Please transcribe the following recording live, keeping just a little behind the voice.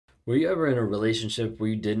Were you ever in a relationship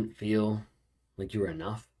where you didn't feel like you were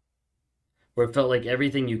enough? Where it felt like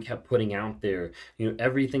everything you kept putting out there,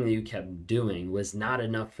 everything that you kept doing was not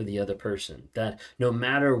enough for the other person. That no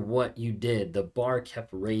matter what you did, the bar kept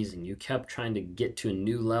raising. You kept trying to get to a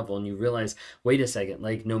new level and you realize, wait a second,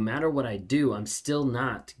 like no matter what I do, I'm still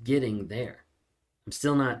not getting there. I'm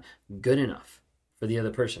still not good enough for the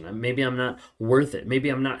other person. Maybe I'm not worth it. Maybe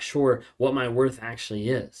I'm not sure what my worth actually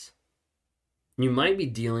is. You might be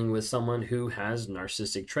dealing with someone who has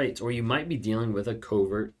narcissistic traits, or you might be dealing with a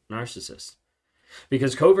covert narcissist.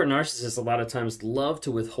 Because covert narcissists, a lot of times, love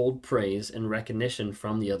to withhold praise and recognition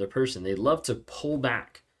from the other person. They love to pull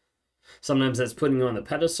back. Sometimes that's putting you on the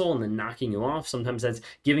pedestal and then knocking you off. Sometimes that's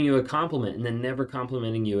giving you a compliment and then never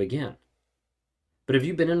complimenting you again. But have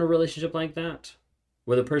you been in a relationship like that?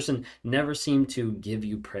 Where the person never seemed to give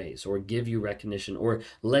you praise or give you recognition or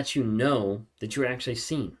let you know that you're actually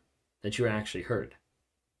seen, that you're actually heard.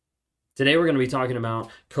 Today we're going to be talking about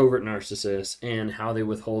covert narcissists and how they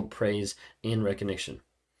withhold praise and recognition.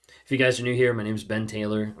 If you guys are new here, my name is Ben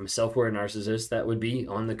Taylor. I'm a self-aware narcissist that would be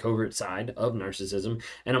on the covert side of narcissism,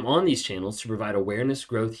 and I'm on these channels to provide awareness,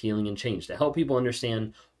 growth, healing, and change to help people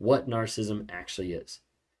understand what narcissism actually is,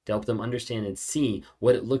 to help them understand and see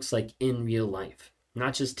what it looks like in real life.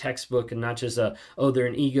 Not just textbook and not just they're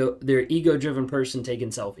an ego-driven person taking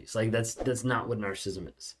selfies. Like that's not what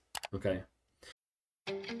narcissism is. Okay.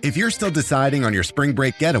 If you're still deciding on your spring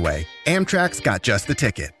break getaway, Amtrak's got just the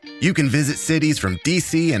ticket. You can visit cities from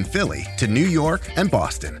D.C. and Philly to New York and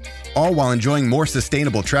Boston, all while enjoying more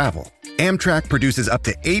sustainable travel. Amtrak produces up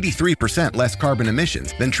to 83% less carbon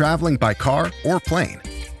emissions than traveling by car or plane.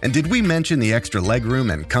 And did we mention the extra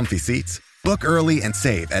legroom and comfy seats? Book early and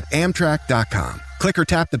save at Amtrak.com. Click or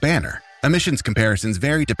tap the banner. Emissions comparisons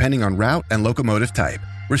vary depending on route and locomotive type.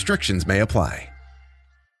 Restrictions may apply.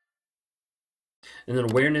 And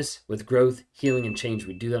then awareness with growth, healing, and change.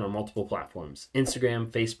 We do that on multiple platforms: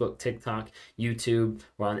 Instagram, Facebook, TikTok, YouTube.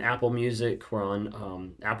 We're on Apple Music. We're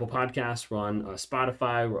on Apple Podcasts. We're on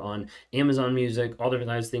Spotify. We're on Amazon Music, all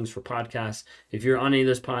different types of things for podcasts. If you're on any of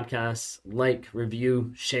those podcasts, like,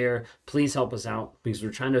 review, share. Please help us out because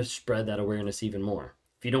we're trying to spread that awareness even more.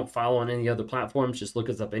 If you don't follow on any other platforms, just look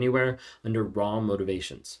us up anywhere under Raw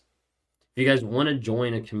Motivations. If you guys want to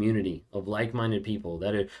join a community of like-minded people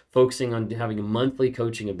that are focusing on having monthly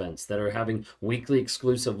coaching events, that are having weekly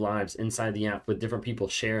exclusive lives inside the app with different people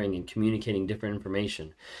sharing and communicating different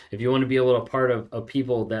information. If you want to be able to be part of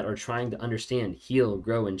people that are trying to understand, heal,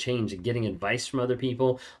 grow, and change, and getting advice from other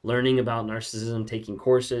people, learning about narcissism, taking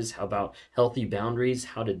courses, how about healthy boundaries,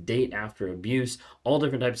 how to date after abuse, all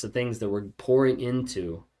different types of things that we're pouring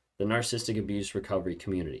into the narcissistic abuse recovery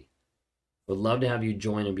community. Would love to have you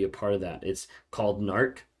join and be a part of that. It's called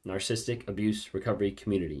Narcissistic Abuse Recovery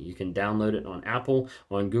Community. You can download it on Apple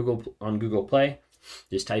or on Google Play.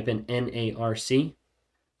 Just type in NARC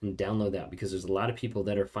and download that, because there's a lot of people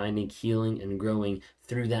that are finding healing and growing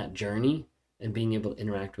through that journey and being able to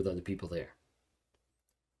interact with other people there.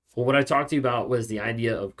 Well, what I talked to you about was the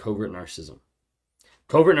idea of covert narcissism.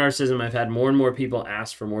 Covert narcissism, I've had more and more people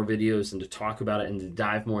ask for more videos and to talk about it and to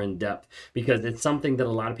dive more in depth, because it's something that a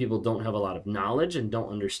lot of people don't have a lot of knowledge and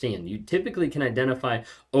don't understand. You typically can identify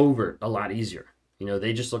overt a lot easier.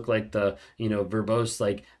 They just look like the, verbose,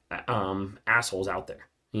 like assholes out there,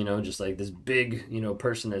 just like this big,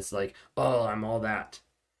 person that's like, oh, I'm all that.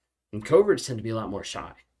 And coverts tend to be a lot more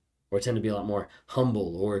shy, or tend to be a lot more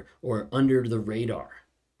humble or under the radar.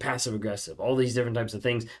 Passive aggressive, all these different types of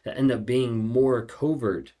things that end up being more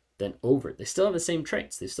covert than overt. They still have the same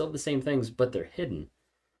traits, they still have the same things, but they're hidden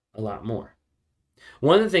a lot more.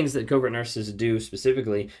 One of the things that covert narcissists do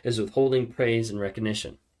specifically is withholding praise and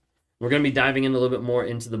recognition. We're going to be diving in a little bit more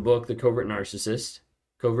into the book, The Covert Narcissist,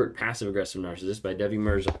 Covert Passive Aggressive Narcissist by Debbie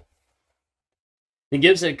Mirza. It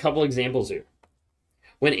gives a couple examples here.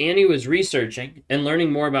 When Annie was researching and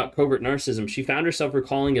learning more about covert narcissism, she found herself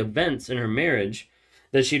recalling events in her marriage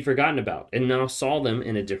that she'd forgotten about and now saw them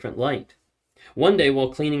in a different light. One day, while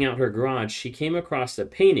cleaning out her garage, she came across a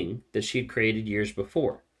painting that she'd created years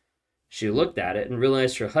before. She looked at it and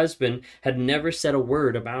realized her husband had never said a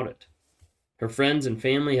word about it. Her friends and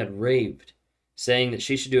family had raved, saying that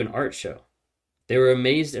she should do an art show. They were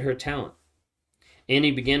amazed at her talent.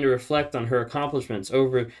 Annie began to reflect on her accomplishments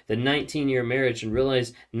over the 19-year marriage and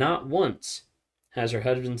realized not once has her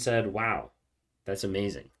husband said, "Wow, that's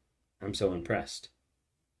amazing. I'm so impressed."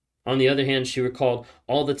 On the other hand, she recalled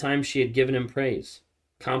all the times she had given him praise,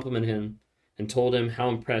 complimented him, and told him how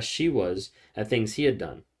impressed she was at things he had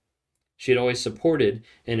done. She had always supported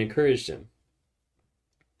and encouraged him.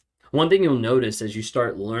 One thing you'll notice as you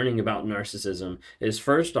start learning about narcissism is,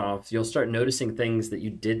 first off, you'll start noticing things that you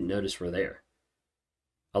didn't notice were there.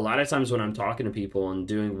 A lot of times when I'm talking to people and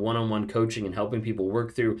doing one-on-one coaching and helping people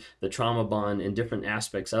work through the trauma bond and different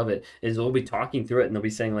aspects of it, is we'll be talking through it and they'll be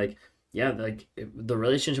saying like, yeah, like the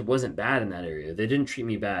relationship wasn't bad in that area. They didn't treat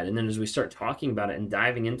me bad. And then as we start talking about it and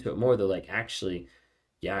diving into it more, they're like, actually,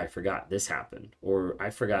 yeah, I forgot this happened. Or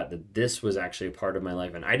I forgot that this was actually a part of my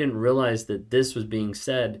life. And I didn't realize that this was being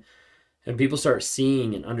said. And people start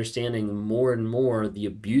seeing and understanding more and more the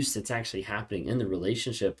abuse that's actually happening in the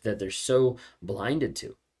relationship that they're so blinded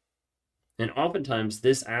to. And oftentimes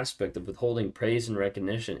this aspect of withholding praise and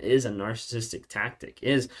recognition is a narcissistic tactic,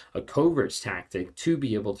 is a covert tactic to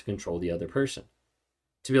be able to control the other person,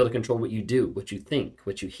 to be able to control what you do, what you think,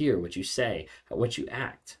 what you hear, what you say, what you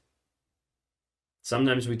act.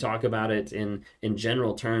 Sometimes we talk about it in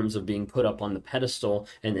general terms of being put up on the pedestal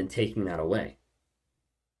and then taking that away.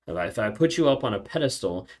 If I put you up on a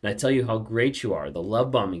pedestal and I tell you how great you are, the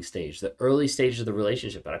love bombing stage, the early stage of the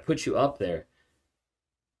relationship, and I put you up there,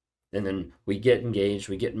 and then we get engaged,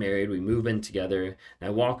 we get married, we move in together, and I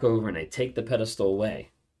walk over and I take the pedestal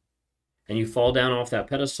away. And you fall down off that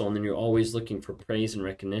pedestal, and then you're always looking for praise and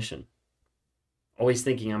recognition. Always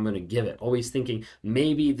thinking I'm going to give it. Always thinking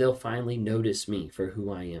maybe they'll finally notice me for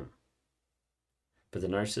who I am. But the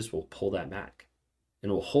narcissist will pull that back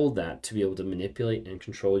and will hold that to be able to manipulate and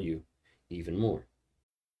control you even more.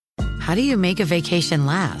 How do you make a vacation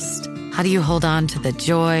last? How do you hold on to the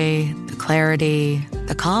joy, the clarity,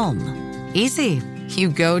 the calm? Easy. You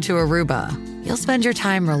go to Aruba. You'll spend your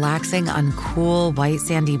time relaxing on cool, white,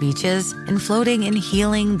 sandy beaches and floating in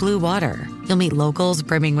healing blue water. You'll meet locals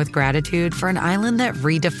brimming with gratitude for an island that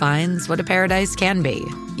redefines what a paradise can be.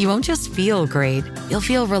 You won't just feel great. You'll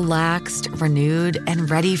feel relaxed, renewed, and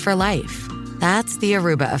ready for life. That's the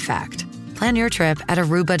Aruba effect. Plan your trip at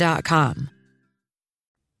Aruba.com.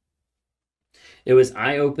 It was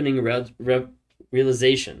eye-opening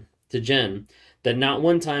realization to Jen that not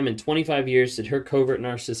one time in 25 years did her covert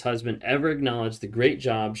narcissist husband ever acknowledge the great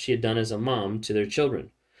job she had done as a mom to their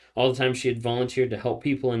children. All the time she had volunteered to help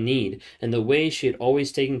people in need, and the way she had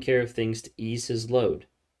always taken care of things to ease his load.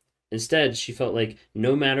 Instead, she felt like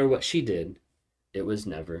no matter what she did, it was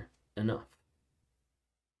never enough.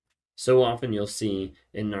 So often you'll see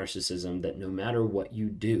in narcissism that no matter what you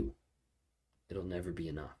do, it'll never be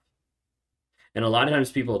enough. And a lot of times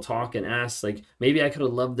people talk and ask, like, maybe I could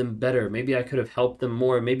have loved them better. Maybe I could have helped them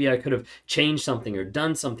more. Maybe I could have changed something or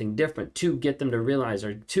done something different to get them to realize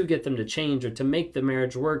or to get them to change or to make the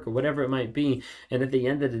marriage work or whatever it might be. And at the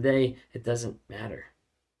end of the day, it doesn't matter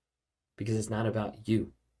because it's not about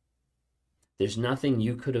you. There's nothing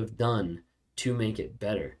you could have done to make it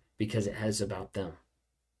better because it is about them.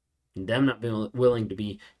 And them not being willing to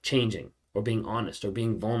be changing or being honest or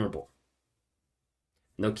being vulnerable.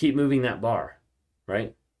 And they'll keep moving that bar.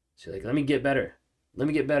 Right? So you're like, let me get better. Let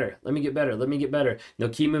me get better. Let me get better. Let me get better. And they'll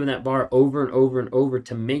keep moving that bar over and over and over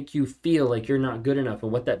to make you feel like you're not good enough.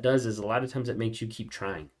 And what that does is a lot of times it makes you keep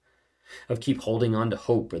trying, of keep holding on to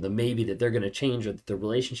hope or the maybe that they're going to change or that the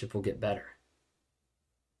relationship will get better.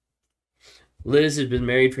 Liz has been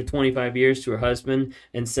married for 25 years to her husband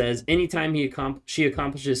and says anytime she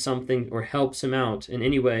accomplishes something or helps him out in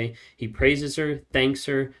any way, he praises her, thanks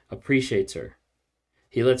her, appreciates her.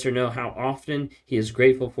 He lets her know how often he is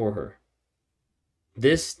grateful for her.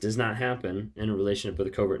 This does not happen in a relationship with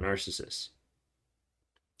a covert narcissist.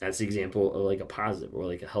 That's the example of like a positive or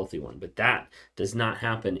like a healthy one. But that does not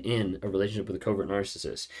happen in a relationship with a covert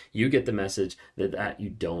narcissist. You get the message that you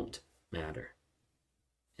don't matter.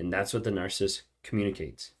 And that's what the narcissist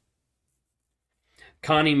communicates.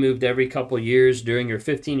 Connie moved every couple years during her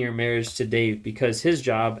 15-year marriage to Dave because his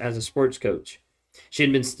job as a sports coach. She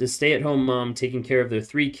had been a stay-at-home mom taking care of their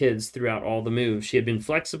 3 kids throughout all the moves. She had been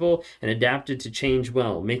flexible and adapted to change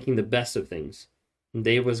well, making the best of things.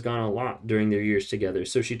 Dave was gone a lot during their years together,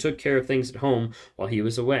 so she took care of things at home while he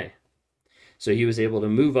was away. So he was able to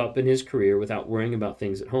move up in his career without worrying about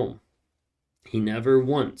things at home. He never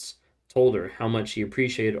once told her how much he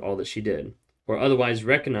appreciated all that she did, or otherwise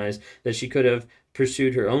recognized that she could have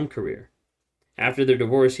pursued her own career. After their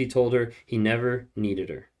divorce, he told her he never needed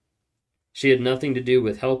her. She had nothing to do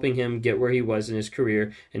with helping him get where he was in his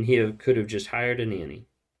career, and he could have just hired a nanny.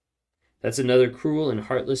 That's another cruel and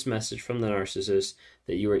heartless message from the narcissist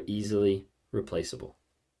that you are easily replaceable.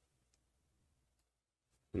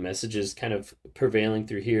 The message is kind of prevailing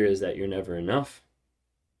through here is that you're never enough,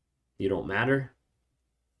 you don't matter,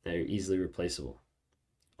 that you're easily replaceable.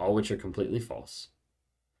 All which are completely false.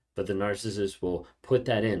 But the narcissist will put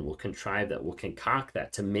that in, will contrive that, will concoct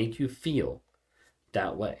that to make you feel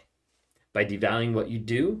that way. by devaluing what you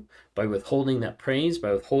do, by withholding that praise,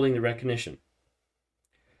 by withholding the recognition.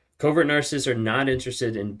 Covert narcissists are not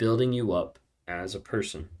interested in building you up as a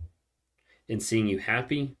person, in seeing you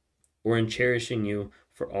happy, or in cherishing you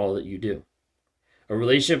for all that you do. A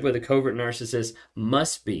relationship with a covert narcissist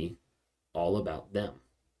must be all about them.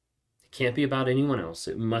 It can't be about anyone else.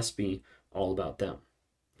 It must be all about them.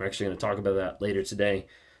 We're actually going to talk about that later today,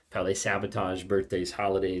 how they sabotage birthdays,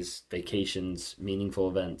 holidays, vacations, meaningful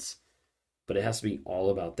events. But it has to be all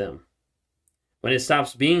about them. When it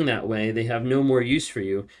stops being that way, they have no more use for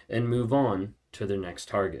you and move on to their next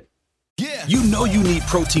target. Yeah. You know you need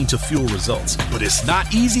protein to fuel results, but it's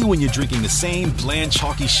not easy when you're drinking the same bland,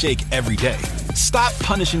 chalky shake every day. Stop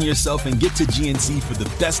punishing yourself and get to GNC for the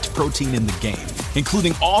best protein in the game,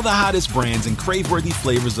 including all the hottest brands and crave-worthy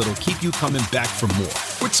flavors that'll keep you coming back for more.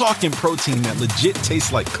 We're talking protein that legit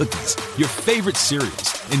tastes like cookies, your favorite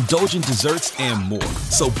cereals, indulgent desserts, and more.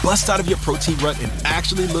 So bust out of your protein rut and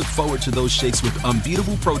actually look forward to those shakes with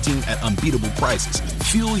unbeatable protein at unbeatable prices.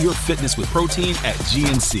 Fuel your fitness with protein at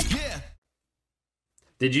GNC. Yeah.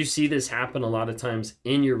 Did you see this happen a lot of times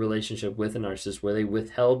in your relationship with a narcissist where they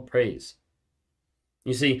withheld praise?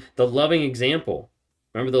 You see, the loving example,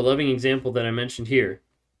 remember the loving example that I mentioned here,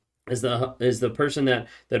 is the person that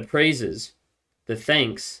praises, that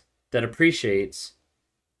thanks, that appreciates,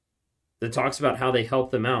 that talks about how they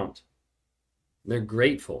help them out. They're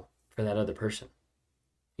grateful for that other person.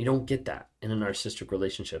 You don't get that in a narcissistic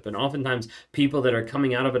relationship. And oftentimes, people that are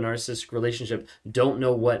coming out of a narcissistic relationship don't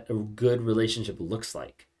know what a good relationship looks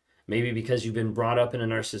like. Maybe because you've been brought up in a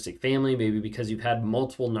narcissistic family, maybe because you've had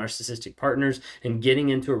multiple narcissistic partners, and getting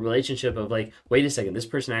into a relationship of like, wait a second, this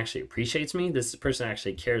person actually appreciates me. This person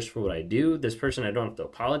actually cares for what I do. This person, I don't have to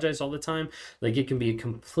apologize all the time. Like, it can be a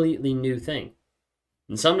completely new thing.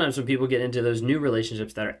 And sometimes when people get into those new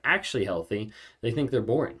relationships that are actually healthy, they think they're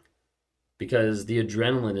boring. Because the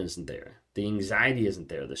adrenaline isn't there, the anxiety isn't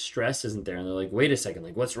there, the stress isn't there. And they're like, wait a second,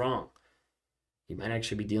 like, what's wrong? You might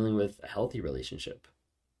actually be dealing with a healthy relationship.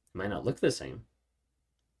 It might not look the same,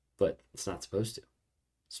 but it's not supposed to.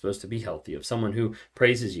 It's supposed to be healthy. Of someone who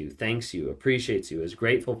praises you, thanks you, appreciates you, is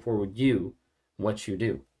grateful for you, what you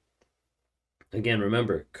do. Again,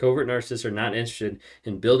 remember, covert narcissists are not interested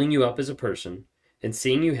in building you up as a person, in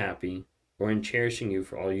seeing you happy, or in cherishing you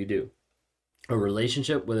for all you do. A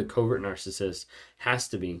relationship with a covert narcissist has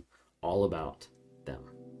to be all about them.